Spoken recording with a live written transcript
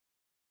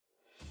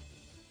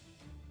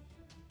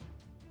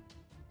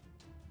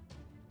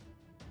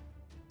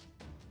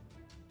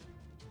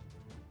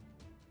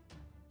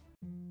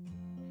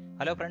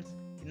Hello friends,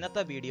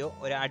 ഇന്നത്തെ video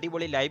ഒരു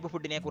അടിപൊളി ലൈവ്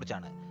ഫുഡിനെ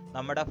കുറിച്ചാണ്.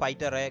 നമ്മുടെ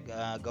ഫൈറ്റർ,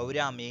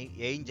 ഗൗരാമി,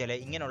 ഏഞ്ചൽ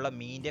ഇങ്ങനെയുള്ള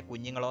മീനിൻ്റെ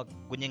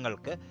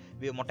കുഞ്ഞുങ്ങൾക്ക്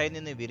മുട്ടയിൽ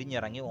നിന്ന്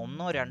വിരിഞ്ഞിറങ്ങി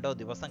 1-2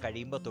 ദിവസം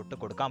കഴിയുമ്പോൾ തൊട്ട്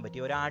കൊടുക്കാൻ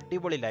പറ്റിയ ഒരു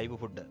അടിപൊളി ലൈവ്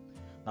ഫുഡ്.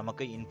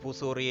 നമുക്ക്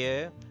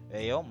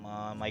ഇൻഫ്യൂസോറിയയോ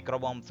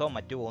മൈക്രോബോംസോ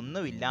മറ്റു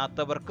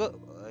ഒന്നുമില്ലാത്തവർക്ക്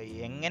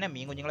എങ്ങനെ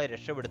മീൻ കുഞ്ഞുങ്ങളെ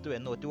രക്ഷപ്പെടുത്തു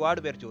എന്ന്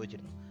ഒരുപാട് പേർ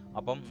ചോദിച്ചിരുന്നു.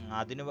 അപ്പം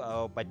അതിന്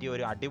പറ്റിയ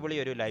ഒരു അടിപൊളി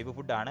ഒരു ലൈവ്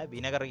ഫുഡാണ്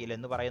വിനെഗർ ഈൽ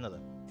എന്ന് പറയുന്നത്.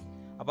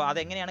 അപ്പോൾ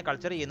അതെങ്ങനെയാണ്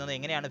കൾച്ചർ ചെയ്യുന്നത്,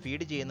 എങ്ങനെയാണ്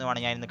ഫീഡ് ചെയ്യുന്നതാണ്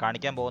ഞാൻ ഇന്ന്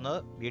കാണിക്കാൻ പോകുന്നത്.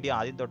 വീഡിയോ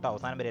ആദ്യം തൊട്ട്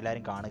അവസാനം വരെ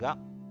എല്ലാവരും കാണുക.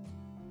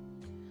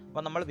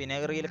 അപ്പോൾ നമ്മൾ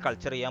വിനെഗർ ഈൽ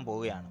കൾച്ചർ ചെയ്യാൻ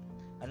പോവുകയാണ്.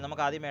 അതിന്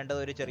നമുക്ക് ആദ്യം വേണ്ടത്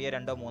ഒരു ചെറിയ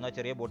 2-3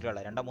 ചെറിയ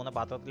ബോട്ടിലുള്ള 2-3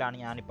 പാത്രത്തിലാണ്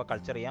ഞാനിപ്പോൾ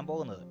കൾച്ചർ ചെയ്യാൻ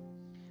പോകുന്നത്.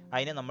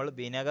 അതിന് നമ്മൾ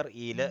വിനെഗർ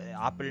ഈൽ,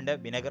 ആപ്പിളിൻ്റെ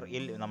വിനെഗർ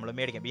ഈൽ നമ്മൾ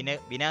മേടിക്കണം,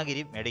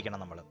 വിനാഗിരി മേടിക്കണം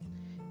നമ്മൾ.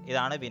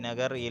 ഇതാണ്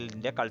വിനെഗർ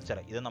ഈലിൻ്റെ കൾച്ചർ.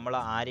 ഇത് നമ്മൾ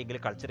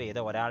ആരെങ്കിലും കൾച്ചർ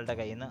ചെയ്ത് ഒരാളുടെ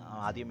കയ്യിൽ നിന്ന്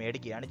ആദ്യം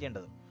മേടിക്കുകയാണ്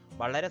ചെയ്യേണ്ടത്.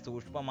 വളരെ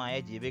സൂക്ഷ്മമായ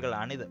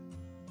ജീവികളാണിത്.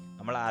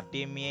 നമ്മൾ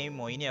ആർട്ടിമിയയും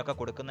മൊയിനെയും ഒക്കെ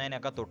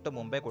കൊടുക്കുന്നതിനൊക്കെ തൊട്ട്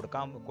മുമ്പേ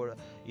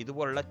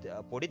ഇതുപോലുള്ള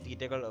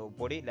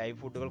പൊടി ലൈവ്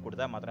ഫുഡുകൾ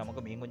കൊടുത്താൽ മാത്രമേ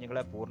നമുക്ക് മീൻ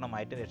കുഞ്ഞുങ്ങളെ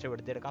പൂർണ്ണമായിട്ട്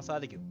രക്ഷപ്പെടുത്തിയെടുക്കാൻ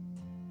സാധിക്കൂ.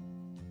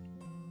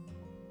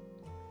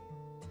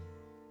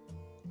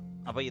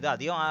 അപ്പോൾ ഇത്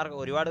അധികം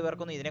ഒരുപാട്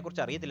പേർക്കൊന്നും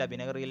ഇതിനെക്കുറിച്ച് അറിയത്തില്ല,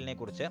 വിനെഗർ ഈലിനെ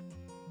കുറിച്ച്.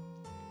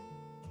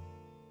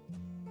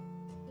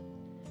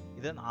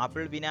 ഇത്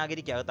ആപ്പിൾ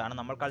വിനാഗിരിക്കകത്താണ്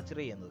നമ്മൾ കൾച്ചർ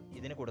ചെയ്യുന്നത്.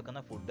 ഇതിന്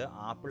കൊടുക്കുന്ന ഫുഡ്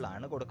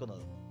ആപ്പിളാണ്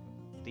കൊടുക്കുന്നത്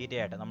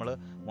തീറ്റയായിട്ട്. നമ്മൾ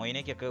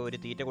മൊയിനയ്ക്കൊക്കെ ഒരു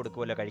തീറ്റ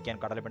കൊടുക്കുമല്ലോ കഴിക്കാൻ,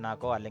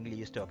 കടലപ്പിണ്ണാക്കോ അല്ലെങ്കിൽ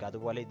ഈസ്റ്റോ ഒക്കെ,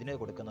 അതുപോലെ ഇതിന്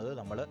കൊടുക്കുന്നത്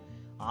നമ്മൾ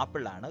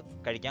ആപ്പിളാണ്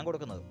കഴിക്കാൻ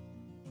കൊടുക്കുന്നത്.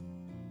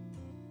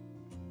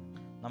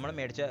 നമ്മൾ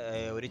മേടിച്ച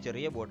ഒരു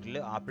ചെറിയ ബോട്ടിൽ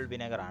ആപ്പിൾ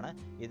വിനെഗറാണ്.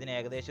 ഇതിന്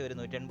ഏകദേശം ഒരു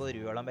 150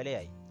 രൂപയോളം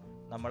വിലയായി.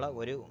 നമ്മൾ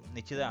ഒരു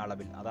നിശ്ചിത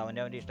അളവിൽ, അത്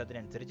അവൻ്റെ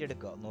ഇഷ്ടത്തിനനുസരിച്ച്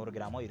എടുക്കുക. 100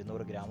 ഗ്രാമോ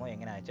 200 ഗ്രാമോ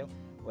എങ്ങനെ വെച്ചാൽ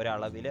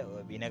ഒരളവിൽ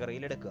വിനെഗർ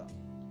ഈൽ എടുക്കുക.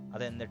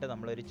 അത് എന്നിട്ട്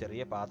നമ്മളൊരു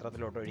ചെറിയ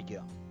പാത്രത്തിലോട്ട്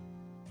ഒഴിക്കുക.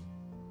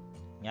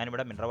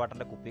 ഞാനിവിടെ മിനറൽ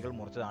വാട്ടറിൻ്റെ കുപ്പികൾ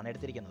മുറിച്ചതാണ്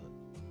എടുത്തിരിക്കുന്നത്.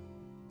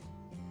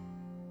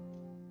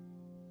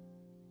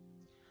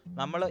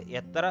 നമ്മൾ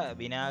എത്ര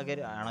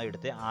വിനാഗിരി ആണോ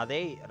എടുത്ത് അതേ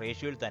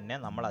റേഷ്യോയിൽ തന്നെ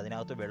നമ്മൾ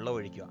അതിനകത്ത് വെള്ളം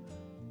ഒഴിക്കുക.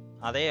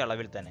 അതേ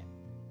അളവിൽ തന്നെ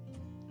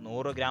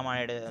 100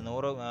 ഗ്രാമാണ്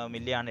 100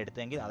 മില്ലിയാണ്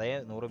എടുത്തതെങ്കിൽ അതേ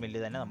 100 മില്ലി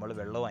തന്നെ നമ്മൾ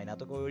വെള്ളവും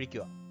അതിനകത്തൊക്കെ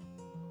ഒഴിക്കുക.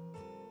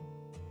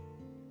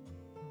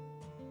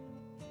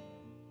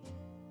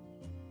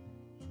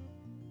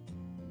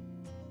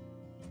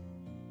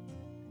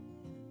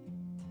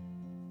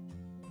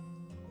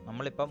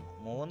 നമ്മളിപ്പം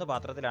 3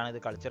 പാത്രത്തിലാണ്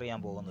ഇത് കൾച്ചർ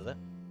ചെയ്യാൻ പോകുന്നത്.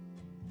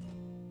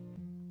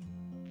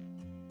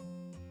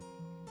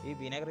 ഈ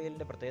വിനെഗർ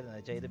ഈലിൻ്റെ പ്രത്യേകത എന്ന്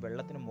വെച്ചാൽ ഇത്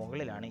വെള്ളത്തിന്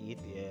മുകളിലാണ്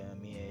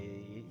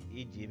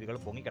ഈ ജീവികൾ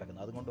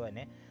പൊങ്ങിക്കിടക്കുന്നത്. അതുകൊണ്ട്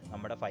തന്നെ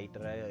നമ്മുടെ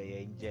ഫൈറ്റർ,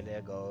 ഏഞ്ചൽ,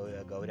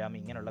 ഗൗരാമി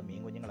ഇങ്ങനെയുള്ള മീൻ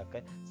കുഞ്ഞുങ്ങളൊക്കെ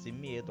സ്വിം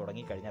ചെയ്ത്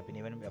തുടങ്ങിക്കഴിഞ്ഞാൽ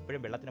പിന്നെ ഇവൻ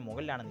എപ്പോഴും വെള്ളത്തിന്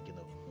മുകളിലാണ്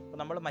നിൽക്കുന്നത്.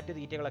 അപ്പോൾ നമ്മൾ മറ്റു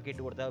തീറ്റകളൊക്കെ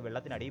ഇട്ട് കൊടുത്താൽ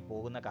വെള്ളത്തിനടിയിൽ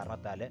പോകുന്ന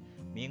കാരണത്താൽ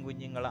മീൻ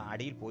കുഞ്ഞുങ്ങൾ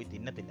അടിയിൽ പോയി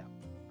തിന്നത്തില്ല.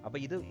 അപ്പോൾ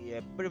ഇത്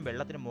എപ്പോഴും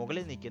വെള്ളത്തിന്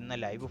മുകളിൽ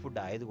നിൽക്കുന്ന ലൈവ്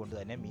ഫുഡ് ആയതുകൊണ്ട്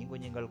തന്നെ മീൻ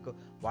കുഞ്ഞുങ്ങൾക്ക്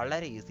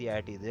വളരെ ഈസി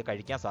ആയിട്ട് ഇത്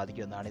കഴിക്കാൻ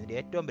സാധിക്കുമെന്നാണ് ഇതിൻ്റെ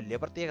ഏറ്റവും വലിയ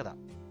പ്രത്യേകത.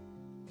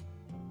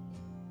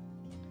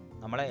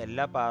 നമ്മളെ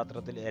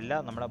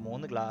നമ്മുടെ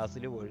 3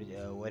 ഗ്ലാസ്സിൽ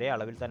ഒരേ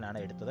അളവിൽ തന്നെയാണ്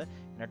എടുത്തത്.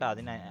 എന്നിട്ട്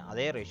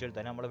അതേ റേഷ്യോയിൽ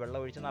തന്നെ നമ്മൾ വെള്ളം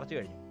ഒഴിച്ച് നിറച്ച്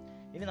കഴിഞ്ഞു.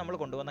 ഇനി നമ്മൾ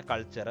കൊണ്ടുവന്ന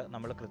കൾച്ചർ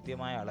നമ്മൾ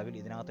കൃത്യമായ അളവിൽ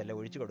ഇതിനകത്തെല്ലാം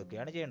ഒഴിച്ചു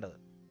കൊടുക്കുകയാണ് ചെയ്യേണ്ടത്.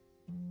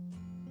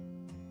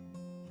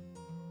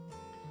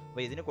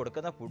 അപ്പോൾ ഇതിന്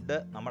കൊടുക്കുന്ന ഫുഡ്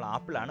നമ്മൾ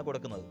ആപ്പിളാണ്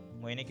കൊടുക്കുന്നത്.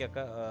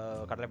 മൊയിനയ്ക്കൊക്കെ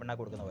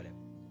കടലപ്പിണ്ണാക്ക് കൊടുക്കുന്ന പോലെ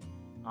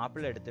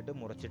ആപ്പിൾ എടുത്തിട്ട്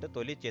മുറിച്ചിട്ട്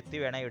തൊലി ചെത്തി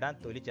വേണേൽ ഇടാം,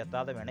 തൊലി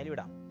ചെത്താതെ വേണേലും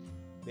ഇടാം.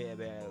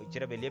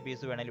 ഇച്ചിരി വലിയ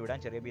പീസ് വേണേലും ഇടാം,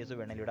 ചെറിയ പീസ്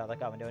വേണേലും ഇടാം.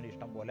 അതൊക്കെ അവൻ്റെ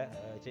ഇഷ്ടം പോലെ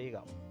ചെയ്യുക.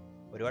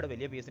 ഒരുപാട്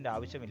വലിയ പീസിൻ്റെ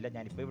ആവശ്യമില്ല.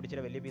 ഞാനിപ്പോൾ ഇവിടെ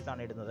ഇച്ചിരി വലിയ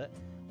പീസാണ് ഇടുന്നത്.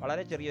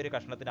 വളരെ ചെറിയൊരു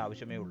കഷ്ണത്തിന്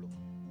ആവശ്യമേ ഉള്ളൂ.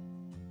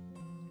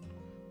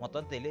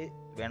 മൊത്തത്തിൽ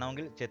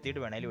വേണമെങ്കിൽ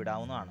ചെത്തിയിട്ട് വേണേലും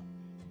ഇടാവുന്നതാണ്.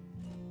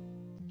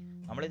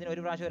 നമ്മളിതിന്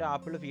ഒരു പ്രാവശ്യം ഒരു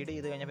ആപ്പിൾ ഫീഡ്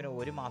ചെയ്ത് കഴിഞ്ഞാൽ പിന്നെ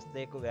 1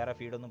 മാസത്തേക്ക് വേറെ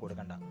ഫീഡൊന്നും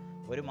കൊടുക്കണ്ട.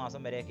 1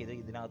 മാസം വരെയൊക്കെ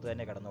ഇതിനകത്ത്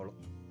തന്നെ കിടന്നോളും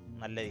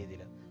നല്ല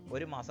രീതിയിൽ.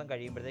 1 മാസം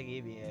കഴിയുമ്പോഴത്തേക്ക്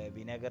ഈ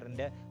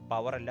വിനെഗറിൻ്റെ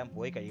പവറെല്ലാം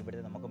പോയി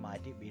കഴിയുമ്പോഴത്തേക്ക് നമുക്ക്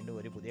മാറ്റി വീണ്ടും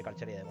ഒരു പുതിയ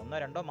കൾച്ചർ ചെയ്യാം.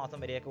 1-2 മാസം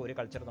വരെയൊക്കെ ഒരു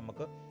കൾച്ചർ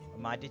നമുക്ക്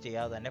മാറ്റി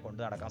ചെയ്യാതെ തന്നെ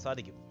കൊണ്ടു നടക്കാൻ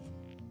സാധിക്കും.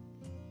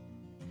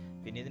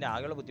 പിന്നെ ഇതിൻ്റെ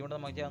ആകെയുള്ള ബുദ്ധിമുട്ട്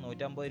നമുക്ക്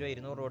 150 രൂപ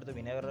 200 രൂപ കൊടുത്ത്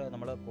വിനെഗർ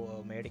നമ്മൾ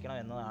മേടിക്കണം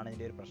എന്നതാണ്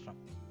ഇതിൻ്റെ ഒരു പ്രശ്നം.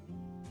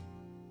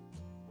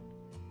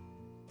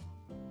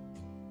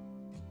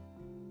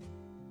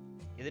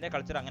 ഇതിൻ്റെ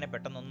കൾച്ചർ അങ്ങനെ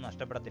പെട്ടെന്നൊന്നും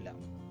നഷ്ടപ്പെടത്തില്ല.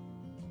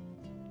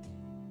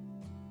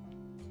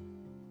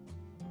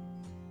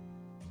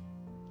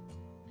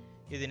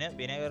 ഇതിന്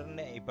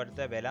വിനെഗറിന്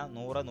ഇപ്പോഴത്തെ വില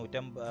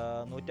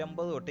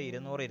 150 തൊട്ട്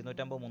 200,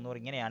 250, 300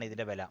 ഇങ്ങനെയാണ്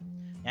ഇതിൻ്റെ വില.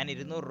 ഞാൻ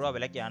 200 രൂപ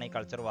വിലയ്ക്കാണ് ഈ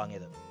കൾച്ചർ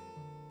വാങ്ങിയത്.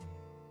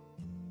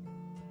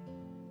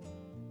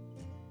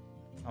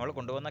 നമ്മൾ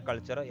കൊണ്ടുവന്ന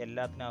കൾച്ചർ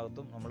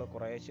എല്ലാത്തിനകത്തും നമ്മൾ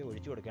കുറേശ്ശെ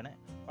ഒഴിച്ചു കൊടുക്കണം.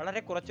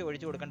 വളരെ കുറച്ച്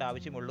ഒഴിച്ചു കൊടുക്കേണ്ട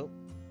ആവശ്യമുള്ളൂ.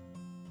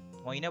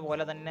 മൊയിന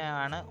പോലെ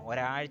തന്നെയാണ്,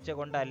 ഒരാഴ്ച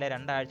കൊണ്ട് അല്ല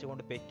 2 ആഴ്ച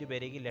കൊണ്ട് പെറ്റു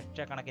പെരുകി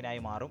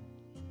ലക്ഷക്കണക്കിനായി മാറും.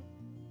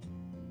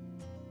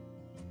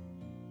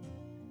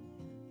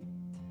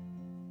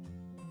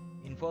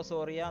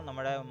 ഇൻഫോസോറിയ,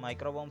 നമ്മുടെ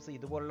മൈക്രോബോംസ്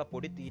ഇതുപോലുള്ള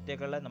പൊടി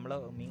തീറ്റകളെ നമ്മൾ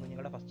മീൻ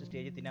കുഞ്ഞുങ്ങളുടെ ഫസ്റ്റ്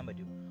സ്റ്റേജിൽ തിന്നാൻ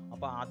പറ്റും.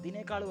 അപ്പോൾ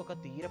അതിനേക്കാളുമൊക്കെ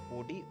തീരെ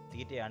പൊടി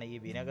തീറ്റയാണ് ഈ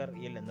വിനെഗർ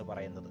ഈൽ എന്ന്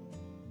പറയുന്നത്.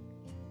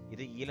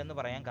 ഇത് ഈലെന്ന്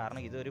പറയാൻ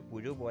കാരണം ഇതൊരു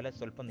പുഴു പോലെ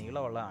സ്വല്പം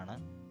നീളമുള്ളതാണ്.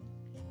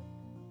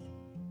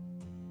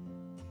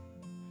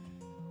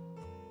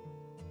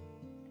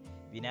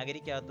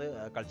 വിനാഗിരിക്കകത്ത്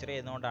കൾച്ചർ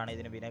ചെയ്യുന്നതുകൊണ്ടാണ്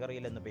ഇതിന് വിനെഗർ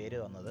ഈൽ എന്ന് പേര്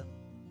വന്നത്.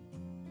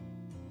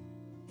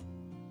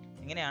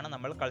 ഇങ്ങനെയാണ്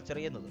നമ്മൾ കൾച്ചർ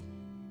ചെയ്യുന്നത്.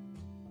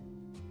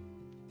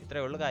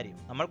 ഇത്രയേ ഉള്ളൂ കാര്യം.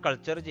 നമ്മൾ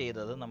കൾച്ചർ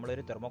ചെയ്തത്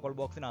നമ്മളൊരു തെർമോകോൾ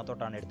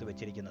ബോക്സിനകത്തോട്ടാണ് എടുത്ത്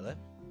വെച്ചിരിക്കുന്നത്.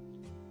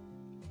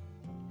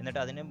 എന്നിട്ട്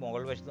അതിന്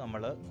മുകൾ വശത്ത്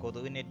നമ്മൾ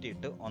കൊതുകുനെറ്റ്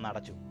ഇട്ട് ഒന്ന്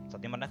അടച്ചു.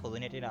 സത്യം പറഞ്ഞാൽ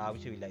കൊതുകുനെറ്റിൻ്റെ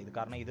ആവശ്യമില്ല. ഇത്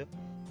കാരണം ഇത്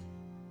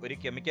ഒരു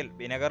കെമിക്കൽ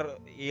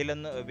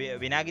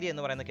വിനാഗിരി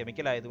എന്ന് പറയുന്ന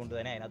കെമിക്കൽ ആയതുകൊണ്ട്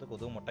തന്നെ അതിനകത്ത്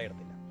കൊതുക്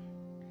മുട്ടയെടുത്തില്ല.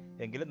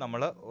 എങ്കിലും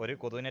നമ്മൾ ഒരു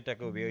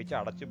കൊതുകുനെറ്റൊക്കെ ഉപയോഗിച്ച്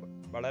അടച്ച്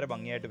വളരെ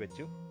ഭംഗിയായിട്ട്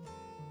വെച്ചു.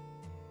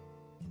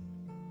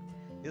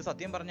 ഇത്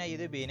സത്യം പറഞ്ഞാൽ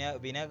ഇത്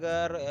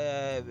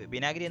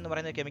വിനാഗിരി എന്ന്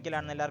പറയുന്ന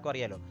കെമിക്കലാണെന്ന് എല്ലാവർക്കും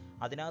അറിയാലോ.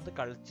 അതിനകത്ത്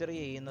കൾച്ചർ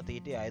ചെയ്യുന്ന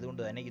തീറ്റ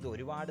ആയതുകൊണ്ട് തന്നെ ഇത്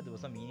ഒരുപാട്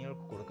ദിവസം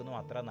മീനുകൾക്ക് കൊടുക്കുന്നത്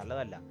അത്ര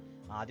നല്ലതല്ല.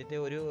 ആദ്യത്തെ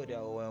ഒരു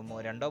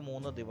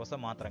 2-3 ദിവസം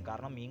മാത്രം.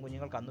 കാരണം മീൻ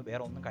കുഞ്ഞുങ്ങൾക്ക് അന്ന്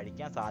വേറെ ഒന്നും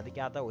കഴിക്കാൻ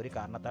സാധിക്കാത്ത ഒരു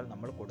കാരണത്താൽ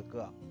നമ്മൾ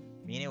കൊടുക്കുക.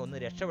 മീനെ ഒന്ന്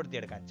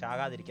രക്ഷപ്പെടുത്തിയെടുക്കാൻ,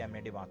 ചാകാതിരിക്കാൻ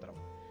വേണ്ടി മാത്രം.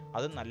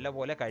 അതും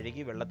നല്ലപോലെ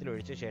കഴുകി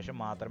വെള്ളത്തിലൊഴിച്ച ശേഷം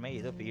മാത്രമേ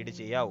ഇത് ഫീഡ്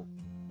ചെയ്യാവൂ.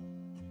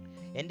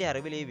 എൻ്റെ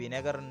അറിവിൽ ഈ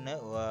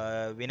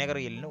വിനെഗർ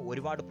ഈലിന്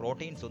ഒരുപാട്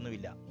പ്രോട്ടീൻസ്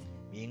ഒന്നുമില്ല.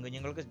 മീൻ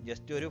കുഞ്ഞുങ്ങൾക്ക്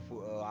ജസ്റ്റ് ഒരു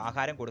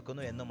ആഹാരം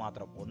കൊടുക്കുന്നു എന്ന്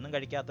മാത്രം. ഒന്നും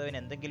കഴിക്കാത്തവന്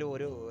എന്തെങ്കിലും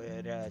ഒരു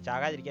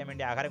ചാകാതിരിക്കാൻ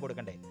വേണ്ടി ആഹാരം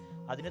കൊടുക്കണ്ടേ?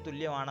 അതിന്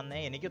തുല്യമാണെന്നേ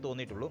എനിക്ക്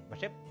തോന്നിയിട്ടുള്ളൂ.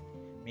 പക്ഷേ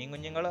മീൻ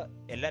കുഞ്ഞുങ്ങൾ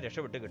എല്ലാം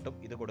രക്ഷപ്പെട്ട് കിട്ടും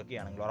ഇത്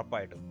കൊടുക്കുകയാണെങ്കിൽ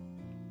ഉറപ്പായിട്ടും.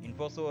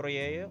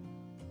 ഇൻഫോസോറിയയോ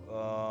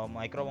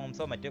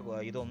മൈക്രോബോംസോ മറ്റ്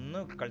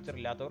ഇതൊന്നും കൾച്ചർ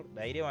ഇല്ലാത്തവർ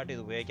ധൈര്യമായിട്ട്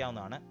ഇത്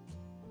ഉപയോഗിക്കാവുന്നതാണ്.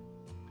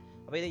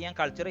 അപ്പോൾ ഇത് ഞാൻ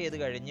കൾച്ചർ ചെയ്ത്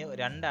കഴിഞ്ഞ്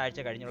 2 ആഴ്ച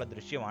കഴിഞ്ഞുള്ള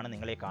ദൃശ്യമാണ്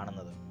നിങ്ങളീ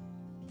കാണുന്നത്.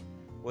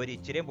 ഒരു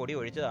ഇച്ചിരിയും പൊടി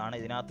ഒഴിച്ചതാണ്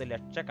ഇതിനകത്ത്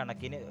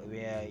ലക്ഷക്കണക്കിന്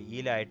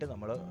ഈലായിട്ട്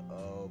നമ്മൾ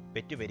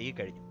പെറ്റ് പെരുകി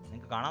കഴിഞ്ഞു.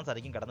 നിങ്ങൾക്ക് കാണാൻ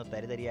സാധിക്കും കിടന്ന്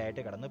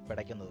തരിതരിയായിട്ട് കിടന്ന്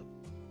പിടയ്ക്കുന്നത്.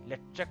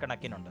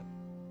 ലക്ഷക്കണക്കിനുണ്ട്.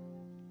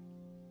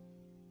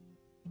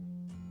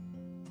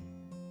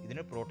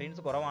 ഇതിന്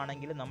പ്രോട്ടീൻസ്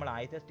കുറവാണെങ്കിലും നമ്മൾ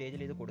ആദ്യത്തെ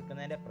സ്റ്റേജിൽ ഇത്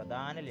കൊടുക്കുന്നതിൻ്റെ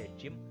പ്രധാന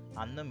ലക്ഷ്യം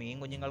അന്ന് മീൻ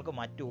കുഞ്ഞുങ്ങൾക്ക്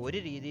മറ്റൊരു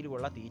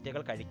രീതിയിലുള്ള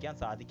തീറ്റകൾ കഴിക്കാൻ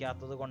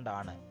സാധിക്കാത്തത്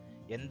കൊണ്ടാണ്.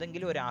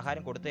 എന്തെങ്കിലും ഒരു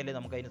ആഹാരം കൊടുത്താലേ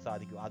നമുക്ക് അതിന്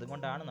സാധിക്കൂ.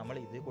 അതുകൊണ്ടാണ് നമ്മൾ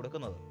ഇത്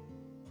കൊടുക്കുന്നത്.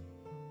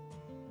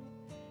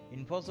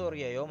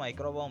 ഇൻഫോസോറിയയോ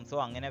മൈക്രോബോംസോ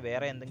അങ്ങനെ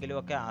വേറെ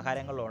എന്തെങ്കിലുമൊക്കെ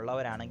ആഹാരങ്ങൾ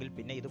ഉള്ളവരാണെങ്കിൽ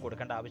പിന്നെ ഇത്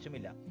കൊടുക്കേണ്ട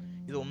ആവശ്യമില്ല.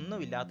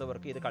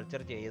 ഇതൊന്നുമില്ലാത്തവർക്ക് ഇത്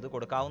കൾച്ചർ ചെയ്ത്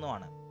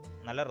കൊടുക്കാവുന്നതാണ്.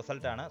 നല്ല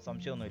റിസൾട്ടാണ്,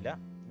 സംശയമൊന്നുമില്ല.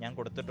 ഞാൻ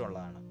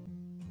കൊടുത്തിട്ടുള്ളതാണ്.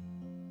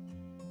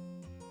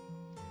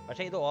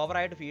 പക്ഷേ ഇത്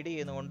ഓവറായിട്ട് ഫീഡ്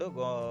ചെയ്യുന്നതുകൊണ്ട്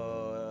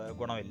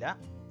ഗുണമില്ല.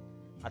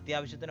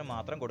 അത്യാവശ്യത്തിന്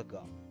മാത്രം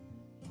കൊടുക്കുക.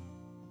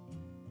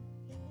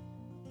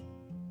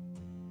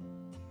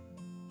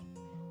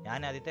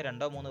 ഞാൻ ആദ്യത്തെ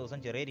 2-3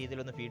 ദിവസം ചെറിയ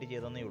രീതിയിലൊന്ന് ഫീഡ്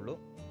ചെയ്തെന്നേ ഉള്ളൂ.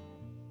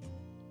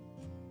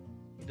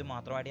 ഇത്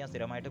മാത്രമായിട്ട് ഞാൻ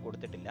സ്ഥിരമായിട്ട്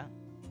കൊടുത്തിട്ടില്ല.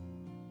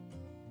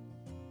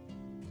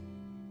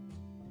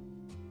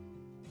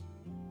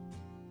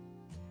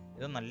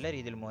 ഇത് നല്ല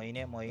രീതിയിൽ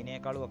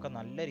മൊയിനേക്കാളും ഒക്കെ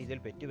നല്ല രീതിയിൽ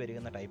പെറ്റ്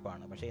പെരുകുന്ന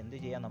ടൈപ്പാണ്. പക്ഷേ എന്ത്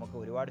ചെയ്യാൻ, നമുക്ക്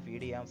ഒരുപാട്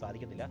ഫീഡ് ചെയ്യാൻ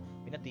സാധിക്കത്തില്ല.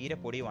 പിന്നെ തീരെ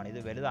പൊടിയുമാണ്, ഇത്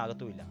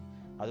വലുതാകത്തുമില്ല.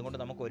 അതുകൊണ്ട്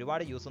നമുക്ക്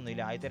ഒരുപാട് യൂസ്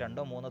ഒന്നുമില്ല. ആദ്യത്തെ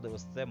 2-3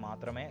 ദിവസത്തെ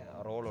മാത്രമേ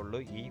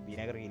റോളുള്ളൂ ഈ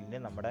വിനെഗർ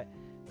ഈലിന് നമ്മുടെ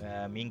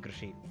മീൻ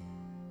കൃഷിയിൽ.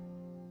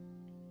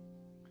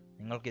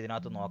 നിങ്ങൾക്ക്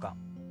ഇതിനകത്ത് നോക്കാം,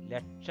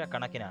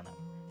 ലക്ഷക്കണക്കിനാണ്.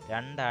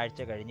 2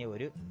 ആഴ്ച കഴിഞ്ഞ്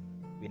ഒരു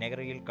വിനെഗർ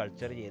ഈൽ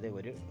കൾച്ചർ ചെയ്ത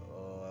ഒരു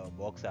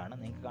ബോക്സാണ്.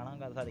 നിങ്ങൾക്ക്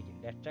കാണാൻ സാധിക്കും.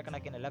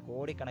 ലക്ഷക്കണക്കിനല്ല,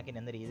 കോടിക്കണക്കിന്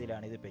എന്ന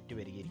രീതിയിലാണ് ഇത് പെറ്റ്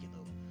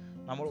പെരുകിയിരിക്കുന്നത്.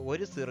 നമ്മൾ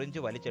ഒരു സിറിഞ്ച്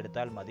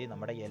വലിച്ചെടുത്താൽ മതി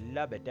നമ്മുടെ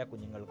എല്ലാ ബെറ്റാ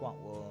കുഞ്ഞുങ്ങൾക്കും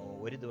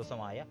ഒരു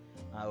ദിവസമായ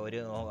ഒരു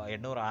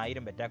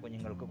 800-1000 ബെറ്റാ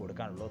കുഞ്ഞുങ്ങൾക്ക്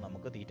കൊടുക്കാനുള്ളൂ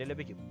നമുക്ക് തീറ്റ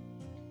ലഭിക്കും.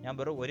 ഞാൻ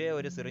വെറും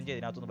ഒരു സിറിഞ്ച്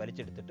ഇതിനകത്തുനിന്ന്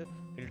വലിച്ചെടുത്തിട്ട്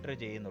ഫിൽട്ടർ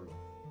ചെയ്യുന്നുള്ളൂ.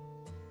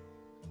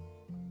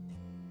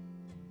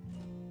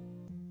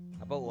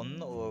 അപ്പോൾ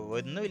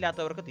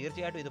ഒന്നുമില്ലാത്തവർക്ക്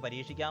തീർച്ചയായിട്ടും ഇത്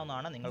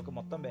പരീക്ഷിക്കാവുന്നതാണ്. നിങ്ങൾക്ക്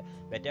മൊത്തം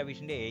ബെറ്റാ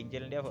ഫിഷിൻ്റെ,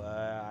 ഏഞ്ചലിൻ്റെ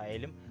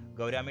ആയാലും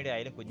ഗൗരാമിയുടെ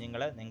ആയാലും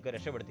കുഞ്ഞുങ്ങളെ നിങ്ങൾക്ക്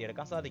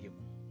രക്ഷപ്പെടുത്തിയെടുക്കാൻ സാധിക്കും.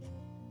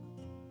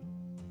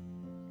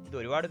 ഇത്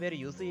ഒരുപാട് പേര്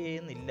യൂസ്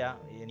ചെയ്യുന്നില്ല.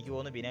 എനിക്ക്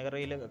തോന്നുന്നു വിനെഗർ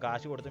ഈൽ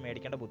കാശ് കൊടുത്ത്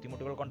മേടിക്കേണ്ട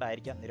ബുദ്ധിമുട്ടുകൾ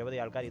കൊണ്ടായിരിക്കാം നിരവധി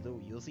ആൾക്കാർ ഇത്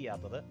യൂസ്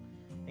ചെയ്യാത്തത്.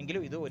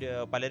 എങ്കിലും ഇത്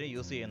പലരും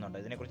യൂസ് ചെയ്യുന്നുണ്ട്.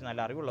 ഇതിനെക്കുറിച്ച്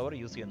നല്ല അറിവുള്ളവർ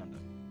യൂസ് ചെയ്യുന്നുണ്ട്.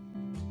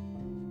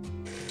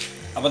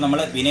 അപ്പോൾ നമ്മൾ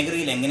വിനെഗർ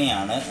ഈൽ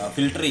എങ്ങനെയാണ്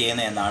ഫിൽട്ടർ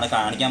ചെയ്യുന്നത് എന്നാണ്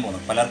കാണിക്കാൻ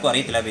പോകുന്നത്. പലർക്കും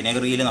അറിയത്തില്ല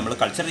വിനെഗർ ഈൽ നമ്മൾ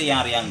കൾച്ചർ ചെയ്യാൻ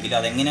അറിയാമെങ്കിൽ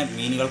അതെങ്ങനെ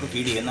മീനുകൾക്ക്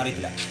ഫീഡ് ചെയ്യുമെന്ന്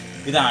അറിയത്തില്ല.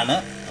 ഇതാണ്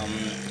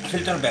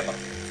ഫിൽറ്റർ പേപ്പർ.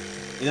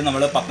 ഇത്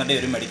നമ്മൾ പത്തനംതിട്ട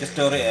ഒരു മെഡിക്കൽ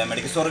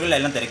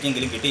സ്റ്റോറുകളിലെല്ലാം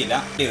തിരക്കിയെങ്കിലും കിട്ടിയില്ല.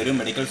 ഒരു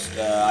മെഡിക്കൽ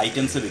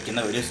ഐറ്റംസ്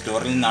വിൽക്കുന്ന ഒരു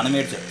സ്റ്റോറിൽ നിന്നാണ്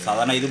മേടിച്ചത്.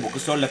 സാധാരണ ഇത്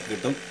ബുക്ക് സ്റ്റോറിലൊക്കെ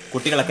കിട്ടും.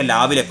 കുട്ടികളൊക്കെ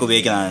ലാബിലൊക്കെ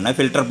ഉപയോഗിക്കുന്നതാണ്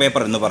ഫിൽറ്റർ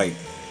പേപ്പർ എന്ന് പറയും.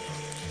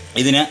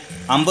 ഇതിന്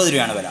 50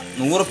 രൂപയാണ് വില.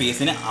 100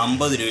 പീസിന്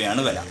 50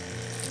 രൂപയാണ് വില.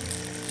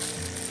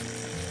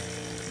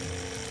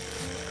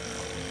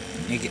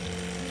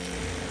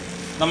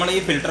 നമ്മൾ ഈ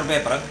ഫിൽറ്റർ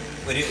പേപ്പർ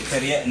ഒരു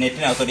ചെറിയ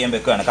നെറ്റിനകത്തോട് ഞാൻ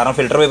വെക്കുകയാണ്. കാരണം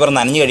ഫിൽറ്റർ പേപ്പർ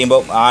നനഞ്ഞ്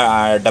കഴിയുമ്പോൾ ആ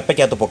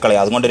ഡപ്പയ്ക്കകത്ത് പൊക്കളയും.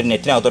 അതുകൊണ്ട് ഒരു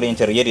നെറ്റിനകത്തോട് ഞാൻ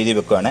ചെറിയ രീതിയിൽ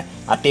വെക്കുകയാണ്.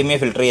 അർട്ടീമിയ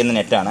ഫിൽറ്റർ ചെയ്യുന്ന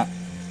നെറ്റാണ്.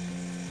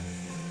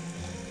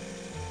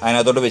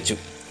 അതിനകത്തോട്ട് വെച്ചു.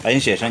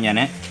 അതിനുശേഷം ഞാൻ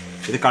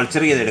ഇത്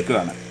കൾച്ചർ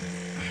ചെയ്തെടുക്കുകയാണ്.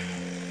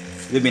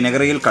 ഇത്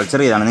വിനെഗർ ഈൽ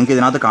കൾച്ചർ ചെയ്താണ്. നിങ്ങൾക്ക്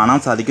ഇതിനകത്ത്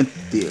കാണാൻ സാധിക്കും,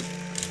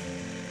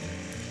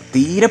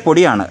 തീരെ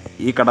പൊടിയാണ്.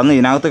 ഈ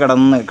ഇതിനകത്ത്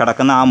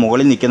കിടക്കുന്ന ആ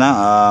മുകളിൽ നിൽക്കുന്ന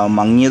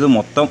മങ്ങിയത്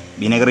മൊത്തം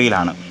വിനെഗർ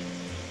ഈലാണ്.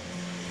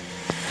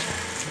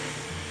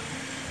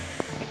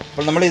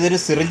 അപ്പോൾ നമ്മൾ ഇതൊരു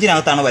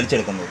സിറിഞ്ചിനകത്താണ്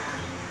വലിച്ചെടുക്കുന്നത്.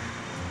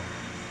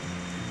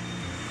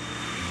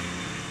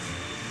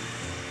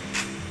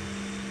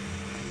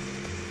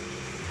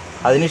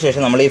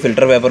 അതിനുശേഷം നമ്മൾ ഈ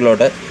ഫിൽറ്റർ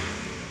പേപ്പറിലോട്ട്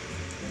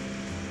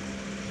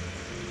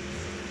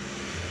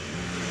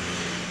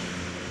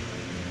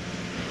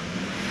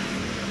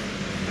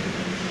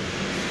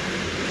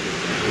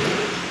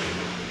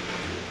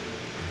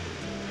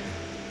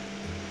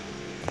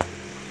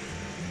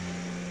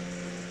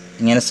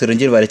ഇങ്ങനെ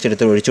സിറിഞ്ചിൽ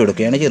വലിച്ചെടുത്ത് ഒഴിച്ചു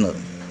കൊടുക്കുകയാണ് ചെയ്യുന്നത്.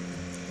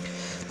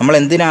 നമ്മൾ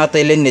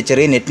എന്തിനകത്തേലും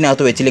ചെറിയ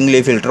നെറ്റിനകത്ത് വെച്ചില്ലെങ്കിൽ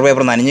ഈ ഫിൽറ്റർ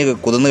പേപ്പർ നനഞ്ഞ്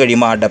കുതിർന്ന്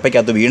കഴിയുമ്പോൾ ആ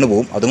ഡപ്പയ്ക്കകത്ത് വീണ്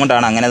പോകും.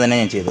 അതുകൊണ്ടാണ് അങ്ങനെ തന്നെ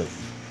ഞാൻ ചെയ്തത്.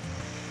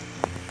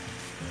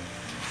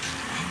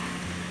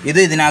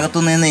 ഇതിനകത്തു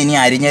നിന്ന് ഇനി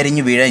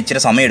അരിഞ്ഞരിഞ്ഞ് വീഴാൻ ഇച്ചിരി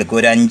സമയം എടുക്കും.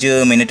 ഒരു 5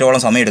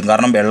 മിനിറ്റോളം സമയം എടുക്കും.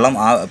 കാരണം വെള്ളം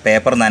ആ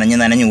പേപ്പർ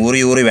നനഞ്ഞ്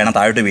ഊറി വേണം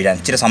താഴോട്ട് വീഴാൻ.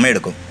 ഇച്ചിരി സമയം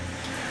എടുക്കും.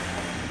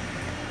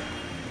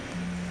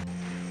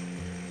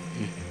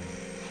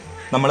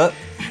 നമ്മൾ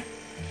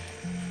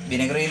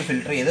വിനെഗർ ഈൽ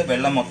ഫിൽറ്റർ ചെയ്ത്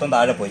വെള്ളം മൊത്തം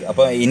താഴെ പോയി.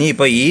 അപ്പോൾ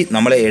ഇനിയിപ്പോൾ ഈ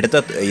നമ്മൾ എടുത്ത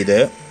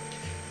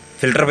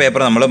ഫിൽറ്റർ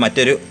പേപ്പർ നമ്മൾ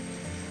മറ്റൊരു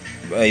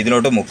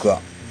ഇതിലോട്ട് മുക്കുക.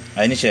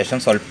 അതിനുശേഷം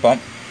സ്വല്പം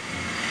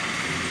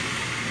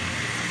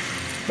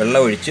വെള്ളം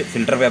ഒഴിച്ച്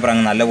ഫിൽറ്റർ പേപ്പർ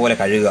അങ്ങ് നല്ലപോലെ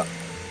കഴുകുക.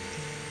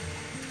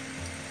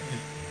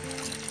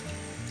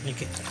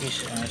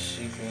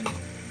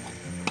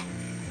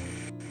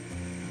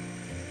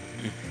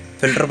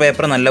 ഫിൽറ്റർ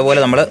പേപ്പർ നല്ലപോലെ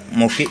നമ്മൾ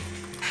മുക്കി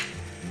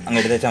അങ്ങ്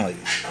എടുത്ത് വെച്ചാൽ മതി.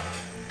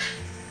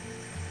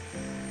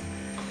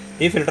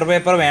 ഈ ഫിൽറ്റർ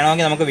പേപ്പർ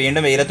വേണമെങ്കിൽ നമുക്ക്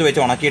വീണ്ടും വെയിലത്ത്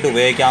വെച്ച് ഉണക്കിയിട്ട്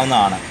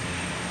ഉപയോഗിക്കാവുന്നതാണ്.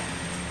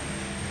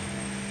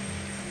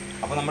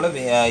 അപ്പോൾ നമ്മൾ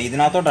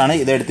ഇതിനകത്തോട്ടാണ്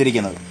ഇത്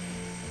എടുത്തിരിക്കുന്നത്.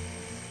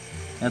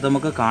 അതിനകത്ത്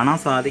നമുക്ക് കാണാൻ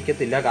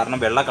സാധിക്കത്തില്ല, കാരണം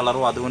വെള്ള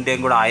കളറും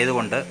അതുകൊണ്ടേയും കൂടെ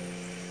ആയതുകൊണ്ട്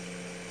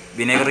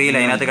വിനെഗർ ഈൽ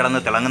അതിനകത്ത്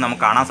കിടന്ന് തിളങ്ങ്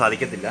നമുക്ക് കാണാൻ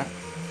സാധിക്കത്തില്ല.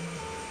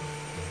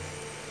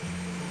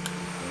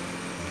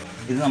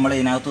 ഇത് നമ്മൾ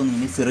ഇതിനകത്തുനിന്ന്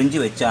ഇനി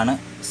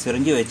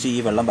സിറിഞ്ച് വെച്ച് ഈ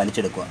വെള്ളം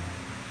വലിച്ചെടുക്കുക.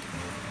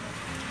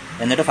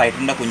 എന്നിട്ട്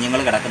ഫൈറ്ററിൻ്റെ കുഞ്ഞുങ്ങൾ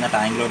കിടക്കുന്ന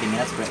ടാങ്കിലോട്ട്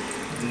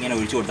ഇങ്ങനെ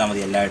ഒഴിച്ചു കൊടുത്താൽ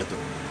മതി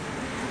എല്ലായിടത്തും.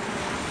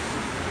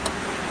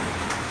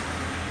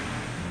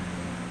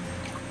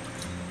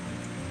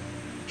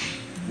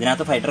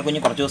 ഇതിനകത്ത് ഫൈറ്റർ കുഞ്ഞ്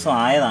കുറച്ച് ദിവസം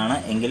ആയതാണ്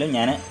എങ്കിലും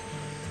ഞാൻ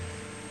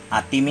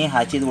അത്തിമീൻ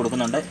ഹാച്ച് ചെയ്ത്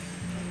കൊടുക്കുന്നുണ്ട്.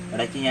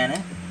 ഇടയ്ക്ക് ഞാൻ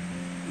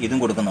ഇതും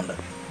കൊടുക്കുന്നുണ്ട്.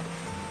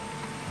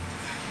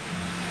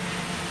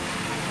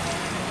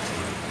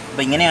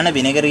 അപ്പോൾ ഇങ്ങനെയാണ്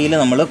വിനെഗർ ഈൽ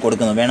നമ്മൾ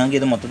കൊടുക്കുന്നത്. വേണമെങ്കിൽ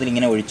ഇത് മൊത്തത്തിൽ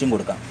ഇങ്ങനെ ഒഴിച്ചും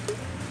കൊടുക്കാം.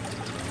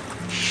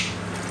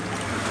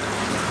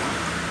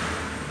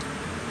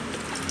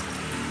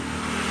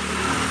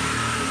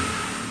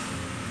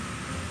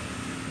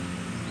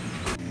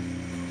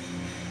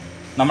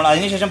 നമ്മൾ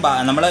അതിനുശേഷം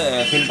നമ്മൾ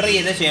ഫിൽറ്റർ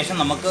ചെയ്ത ശേഷം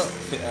നമുക്ക്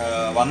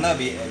വന്ന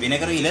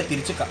വിനെഗർ ഈൽ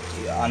തിരിച്ച്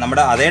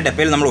നമ്മുടെ അതേ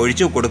ഡപ്പയിൽ നമ്മൾ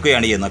ഒഴിച്ചു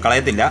കൊടുക്കുകയാണ് ചെയ്യുന്നത്.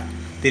 കളയത്തില്ല,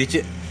 തിരിച്ച്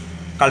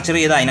കൾച്ചർ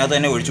ചെയ്ത് അതിനകത്ത്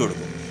തന്നെ ഒഴിച്ചു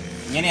കൊടുക്കും.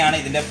 ഇങ്ങനെയാണ്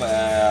ഇതിൻ്റെ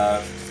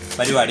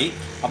പരിപാടി.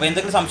 അപ്പോൾ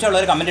എന്തെങ്കിലും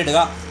സംശയമുള്ളവർ കമൻറ്റ് ഇടുക,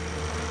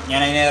 ഞാൻ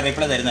അതിന്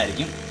റിപ്ലൈ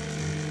തരുന്നതായിരിക്കും.